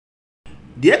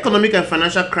The Economic and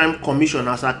Financial Crime Commission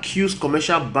has accused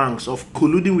commercial banks of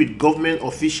colluding with government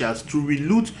officials to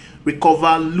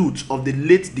recover loot of the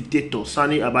late dictator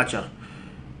Sani Abacha.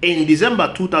 In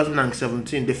December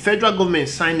 2017, the federal government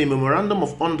signed a memorandum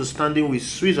of understanding with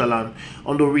Switzerland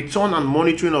on the return and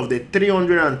monitoring of the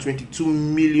 $322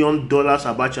 million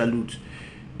Abacha loot.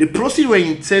 The proceeds were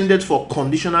intended for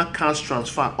conditional cash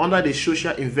transfer under the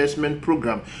Social Investment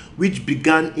Program, which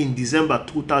began in December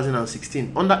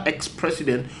 2016 under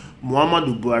ex-President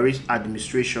Muhammadu Buhari's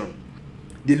administration.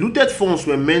 The looted funds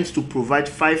were meant to provide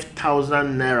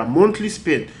 5,000 naira monthly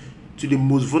spend to the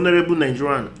most vulnerable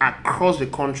Nigerians across the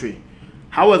country.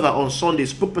 However, on Sunday,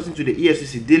 spokesperson to the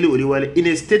EFCC, Dele Odewale, in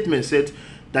a statement said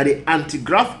that the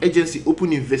anti-graft agency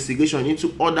opened investigation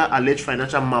into other alleged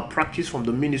financial malpractice from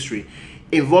the ministry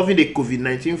involving the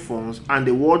COVID-19 funds and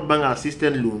the World Bank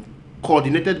assistance loan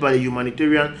coordinated by the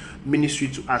humanitarian ministry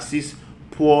to assist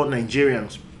poor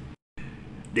Nigerians.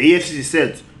 The EFCC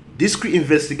said discreet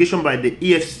investigation by the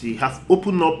EFCC have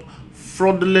opened up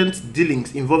fraudulent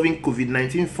dealings involving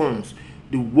COVID-19 funds,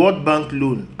 the World Bank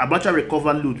loan, Abacha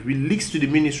recovered loot released to the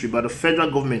ministry by the federal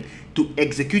government to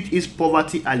execute its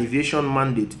poverty alleviation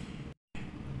mandate.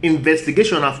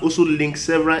 Investigation have also linked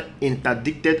several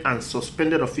interdicted and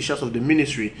suspended officials of the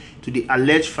ministry to the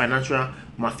alleged financial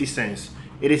malfeasance.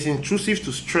 It is intrusive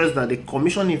to stress that the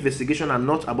commission investigation are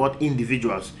not about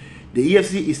individuals. The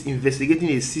EFCC is investigating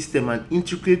a system and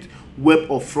intricate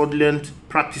web of fraudulent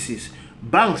practices.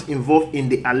 Banks involved in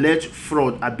the alleged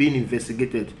fraud are being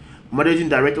investigated. Managing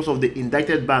directors of the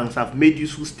indicted banks have made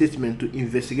useful statements to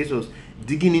investigators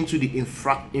digging into the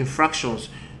infractions.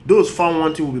 Those found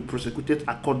wanting will be prosecuted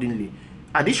accordingly.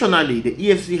 Additionally, the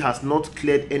EFCC has not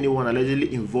cleared anyone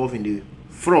allegedly involved in the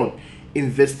fraud.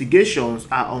 Investigations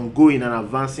are ongoing and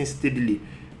advancing steadily.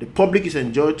 The public is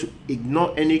enjoined to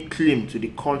ignore any claim to the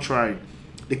contrary.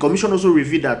 The commission also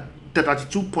revealed that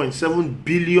 32.7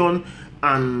 billion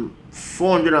and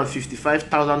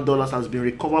 $455,000 has been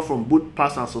recovered from both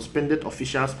past and suspended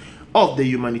officials of the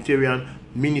humanitarian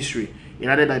ministry. It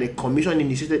added that the commission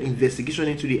initiated investigation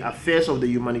into the affairs of the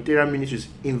humanitarian ministries,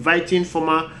 inviting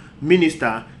former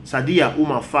Minister Sadiya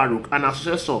Umar Farouk and her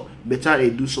successor Betar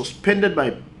Edu, suspended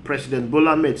by President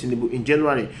Bola Ahmed Tinubu in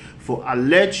January for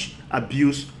alleged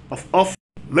abuse of office.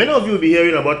 Many of you will be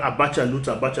hearing about Abacha loot,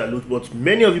 but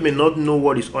many of you may not know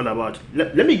what it's all about.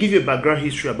 Let me give you a background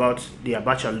history about the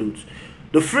Abacha loot.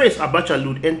 The phrase Abacha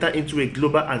loot entered into a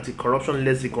global anti-corruption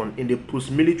lexicon in the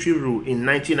post-military rule in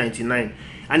 1999,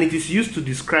 and it is used to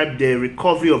describe the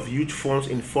recovery of huge funds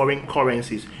in foreign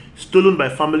currencies stolen by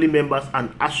family members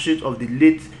and associates of the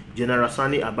late General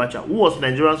Sani Abacha, who was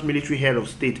Nigeria's military head of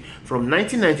state from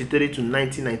 1993 to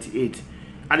 1998.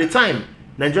 At the time,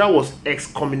 Nigeria was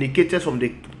excommunicated from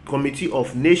the Committee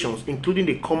of Nations, including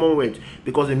the Commonwealth,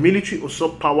 because the military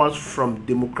usurped powers from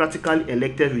democratically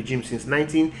elected regimes since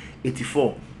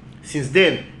 1984. Since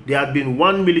then, there had been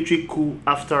one military coup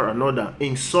after another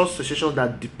in such situations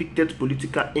that depicted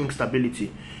political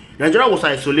instability. Nigeria was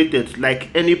isolated like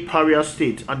any pariah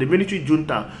state, and the military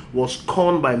junta was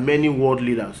scorned by many world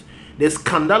leaders. The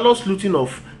scandalous looting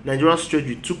of Nigeria's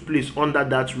treasury took place under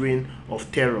that reign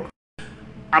of terror.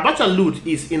 Abacha loot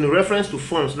is in reference to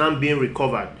funds now being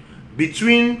recovered.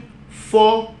 Between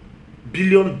 $4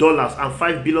 billion and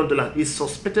 $5 billion is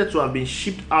suspected to have been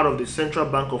shipped out of the Central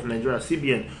Bank of Nigeria,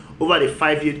 CBN, over the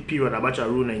 5-year period Abacha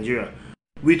ruled Nigeria,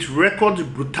 with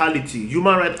record brutality,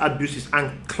 human rights abuses,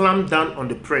 and clamp down on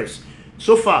the press.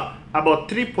 So far, about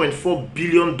 $3.4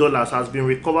 billion has been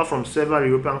recovered from several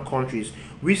European countries,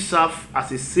 which serve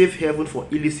as a safe haven for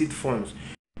illicit funds.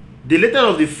 The latter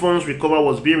of the funds recovered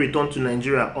was being returned to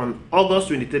Nigeria on August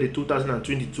 23,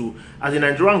 2022, as the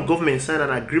Nigerian government signed an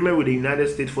agreement with the United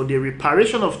States for the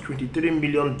reparation of $23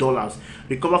 million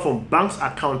recovered from banks'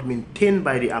 accounts maintained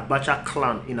by the Abacha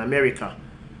clan in America.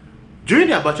 During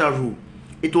the Abacha rule,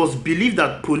 it was believed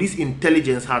that police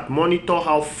intelligence had monitored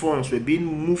how funds were being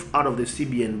moved out of the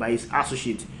CBN by his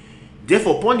associates.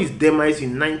 Therefore, upon his demise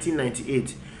in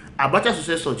 1998, Abacha's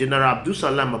successor, General Abdul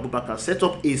Salam Abubakar, set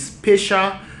up a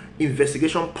special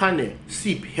investigation panel,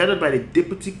 SIP, headed by the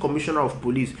Deputy Commissioner of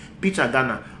Police, Peter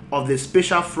Ghana, of the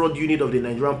Special Fraud Unit of the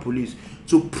Nigerian Police,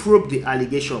 to probe the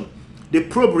allegation. The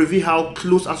probe revealed how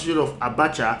close associates of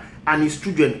Abacha and his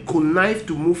children connived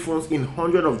to move funds in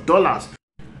hundreds of dollars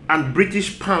and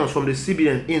British pounds from the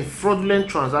CBN in fraudulent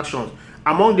transactions,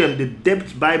 among them the debt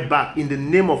buyback in the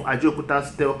name of Ajaokuta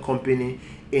Steel Company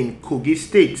in Kogi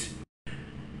State.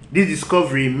 This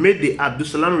discovery made the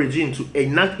Abdulsalam regime to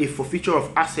enact a forfeiture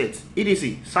of assets,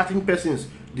 etc., certain persons,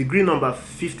 degree number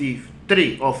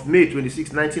 53 of May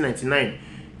 26, 1999.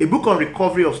 A book on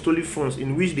recovery of stolen funds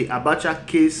in which the Abacha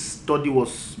case study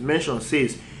was mentioned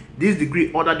says this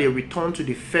decree ordered a return to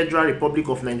the Federal Republic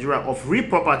of Nigeria of real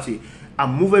property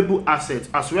and movable assets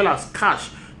as well as cash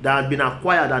that had been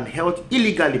acquired and held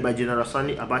illegally by General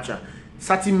Sani Abacha.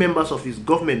 Certain members of his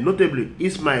government, notably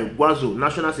Ismail Gwazo,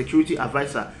 National Security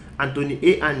Advisor, Anthony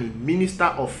A. Ani, Minister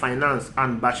of Finance,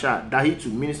 and Bashar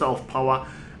Dahitu, Minister of Power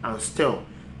and Steel.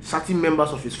 Certain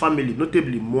members of his family,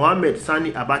 notably Mohammed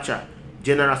Sani Abacha,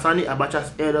 General Sani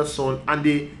Abacha's elder son, and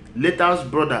the latter's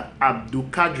brother Abdul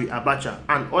Kadri Abacha,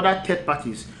 and other third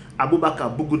parties,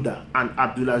 Abubakar Buguda and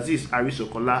Abdulaziz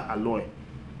Arisokola Aloy.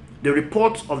 The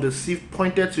report of the thief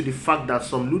pointed to the fact that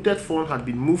some looted funds had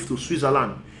been moved to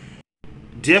Switzerland.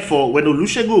 Therefore, when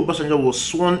Olusegun Obasanjo was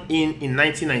sworn in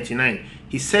 1999,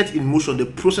 he set in motion the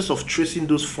process of tracing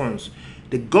those funds.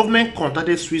 The government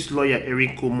contacted Swiss lawyer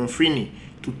Enrico Monfrini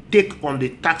to take on the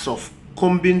task of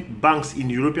combing banks in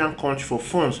European countries for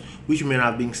funds which may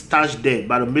have been stashed there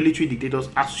by the military dictator's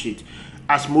associate.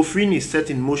 As Monfrini set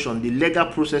in motion the legal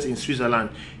process in Switzerland,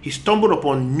 he stumbled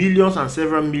upon millions and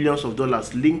several millions of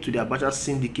dollars linked to the Abacha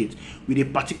syndicate, with a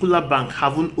particular bank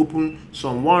having opened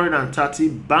some 130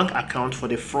 bank accounts for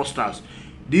the fraudsters.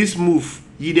 This move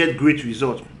yielded great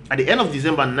results. At the end of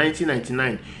December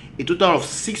 1999, a total of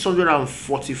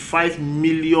 $645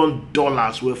 million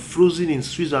were frozen in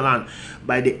Switzerland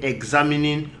by the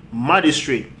examining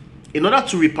magistrate. In order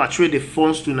to repatriate the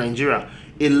funds to Nigeria,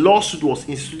 a lawsuit was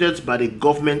instituted by the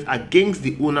government against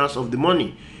the owners of the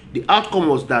money. The outcome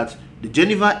was that the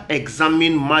Geneva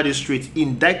examining magistrate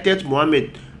indicted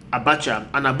Mohammed Abacha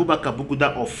and Abubakar Buguda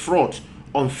of fraud,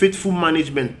 unfaithful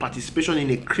management, participation in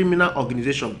a criminal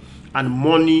organization, and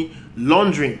money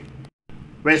laundering,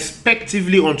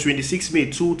 respectively, on 26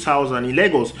 May 2000 in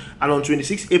Lagos and on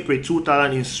 26 April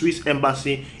 2000 in Swiss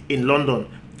Embassy in London.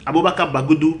 Abubakar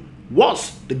Bagudu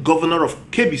was the governor of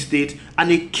Kebbi State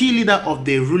and a key leader of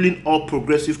the ruling All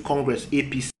Progressive Congress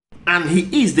 (APC), and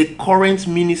he is the current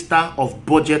Minister of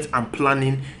Budget and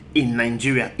Planning in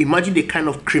Nigeria. Imagine the kind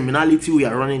of criminality we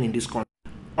are running in this country.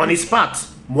 On his part,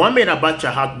 Mohammed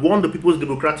Abacha had won the People's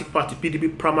Democratic Party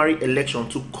 (PDP) primary election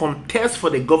to contest for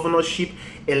the governorship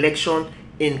election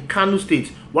in Kano State,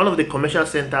 one of the commercial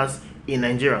centers in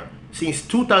Nigeria. Since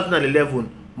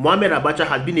 2011, Mohammed Abacha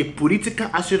had been a political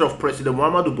associate of President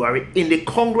Muhammadu Buhari in the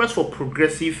Congress for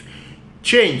Progressive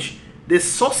Change. The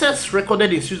success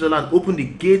recorded in Switzerland opened the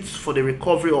gates for the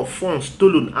recovery of funds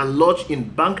stolen and lodged in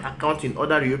bank accounts in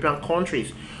other European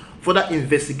countries. Further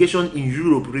investigation in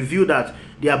Europe revealed that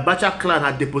the Abacha clan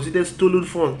had deposited stolen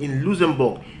funds in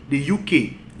Luxembourg, the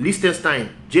UK, Liechtenstein,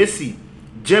 JC,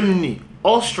 Germany,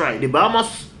 Austria, the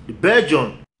Bahamas, the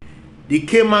Belgium, the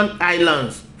Cayman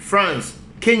Islands, France,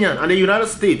 Kenya, and the United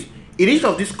States. In each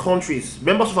of these countries,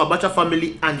 members of Abacha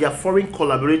family and their foreign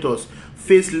collaborators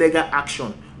face legal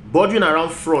action bordering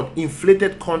around fraud,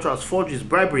 inflated contracts, forgeries,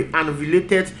 bribery, and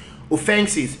related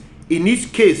offenses. In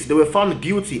each case, they were found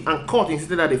guilty and court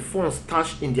insisted that the funds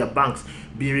stashed in their banks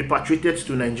be repatriated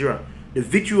to Nigeria. The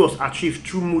victory was achieved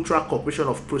through mutual cooperation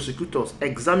of prosecutors,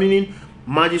 examining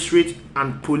magistrates,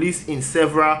 and police in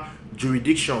several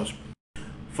jurisdictions.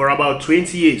 For about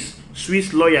 20 years,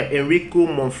 Swiss lawyer Enrico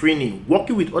Monfrini,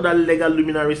 working with other legal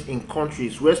luminaries in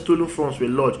countries where stolen funds were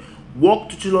lodged,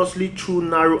 worked tirelessly through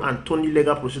narrow and thorny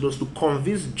legal procedures to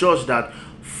convince judges that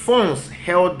funds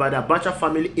held by the Abacha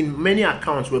family in many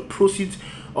accounts were proceeds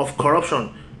of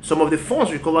corruption. Some of the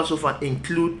funds recovered so far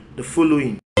include the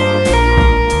following.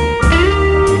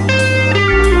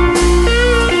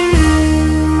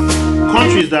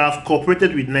 Countries that have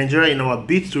cooperated with Nigeria in our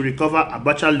bid to recover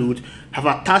Abacha loot have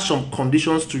attached some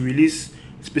conditions to release,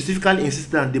 specifically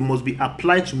insisting that they must be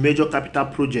applied to major capital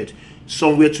projects.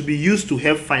 Some were to be used to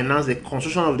help finance the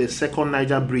construction of the second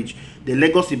Niger Bridge, the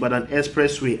Lagos-Ibadan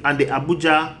Expressway, and the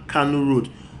Abuja-Kano Road.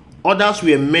 Others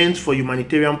were meant for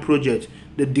humanitarian projects.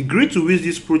 The degree to which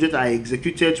these projects are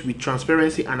executed with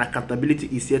transparency and accountability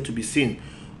is yet to be seen.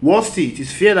 Worse still, it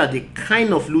is feared that the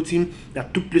kind of looting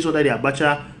that took place under the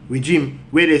Abacha regime,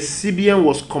 where the CBN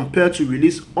was compelled to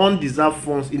release undeserved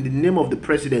funds in the name of the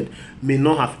president, may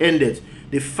not have ended.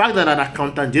 The fact that an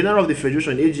Accountant General of the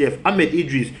Federation, AGF, Ahmed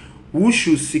Idris, who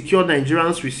should secure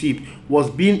Nigerians' receipt, was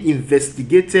being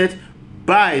investigated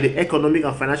by the Economic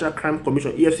and Financial Crime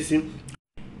Commission, EFCC,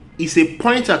 is a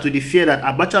pointer to the fear that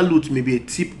Abacha loot may be a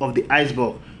tip of the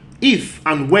iceberg if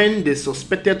and when the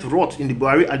suspected rot in the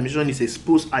Buhari administration is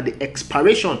exposed at the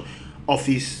expiration of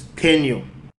his tenure.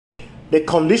 The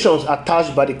conditions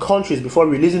attached by the countries before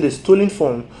releasing the stolen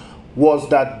funds was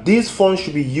that these funds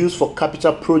should be used for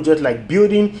capital projects like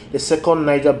building the second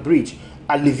Niger Bridge,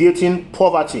 alleviating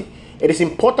poverty. It is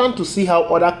important to see how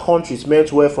other countries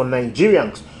meant well for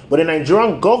Nigerians But the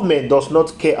Nigerian government does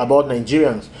not care about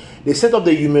Nigerians. They set up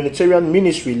the humanitarian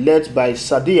ministry led by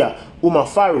Sadiya Umar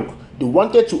Farouk. They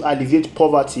wanted to alleviate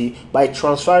poverty by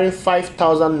transferring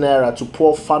 5,000 naira to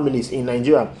poor families in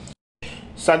Nigeria.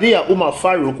 Sadiya Umar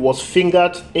Farouk was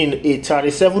fingered in a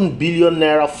 37 billion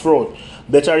naira fraud.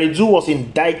 Betaridu was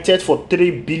indicted for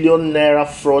 3 billion naira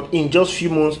fraud in just few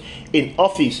months in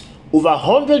office. Over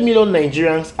 100 million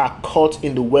Nigerians are caught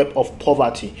in the web of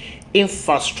poverty.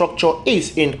 Infrastructure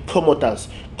is in comatose.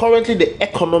 Currently, the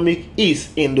economic is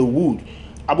in the wood.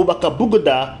 Abubakar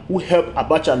Bugoda, who helped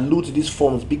Abacha loot these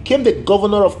funds, became the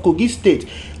governor of Kogi State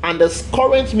and the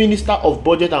current minister of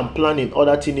budget and planning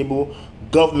under Tinubu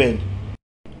government.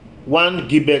 One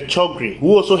Gilbert Chogri,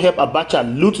 who also helped Abacha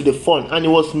loot the fund and it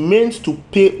was meant to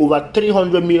pay over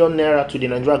 300 million naira to the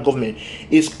Nigerian government,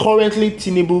 is currently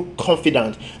Tinubu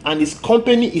confidant and his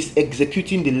company is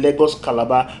executing the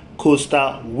Lagos-Calabar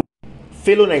coastal.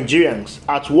 Fellow Nigerians,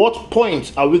 at what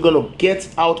point are we going to get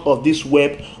out of this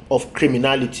web of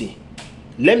criminality?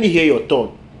 Let me hear your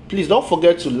thought. Please don't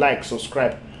forget to like,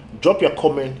 subscribe, drop your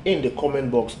comment in the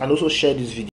comment box and also share this video.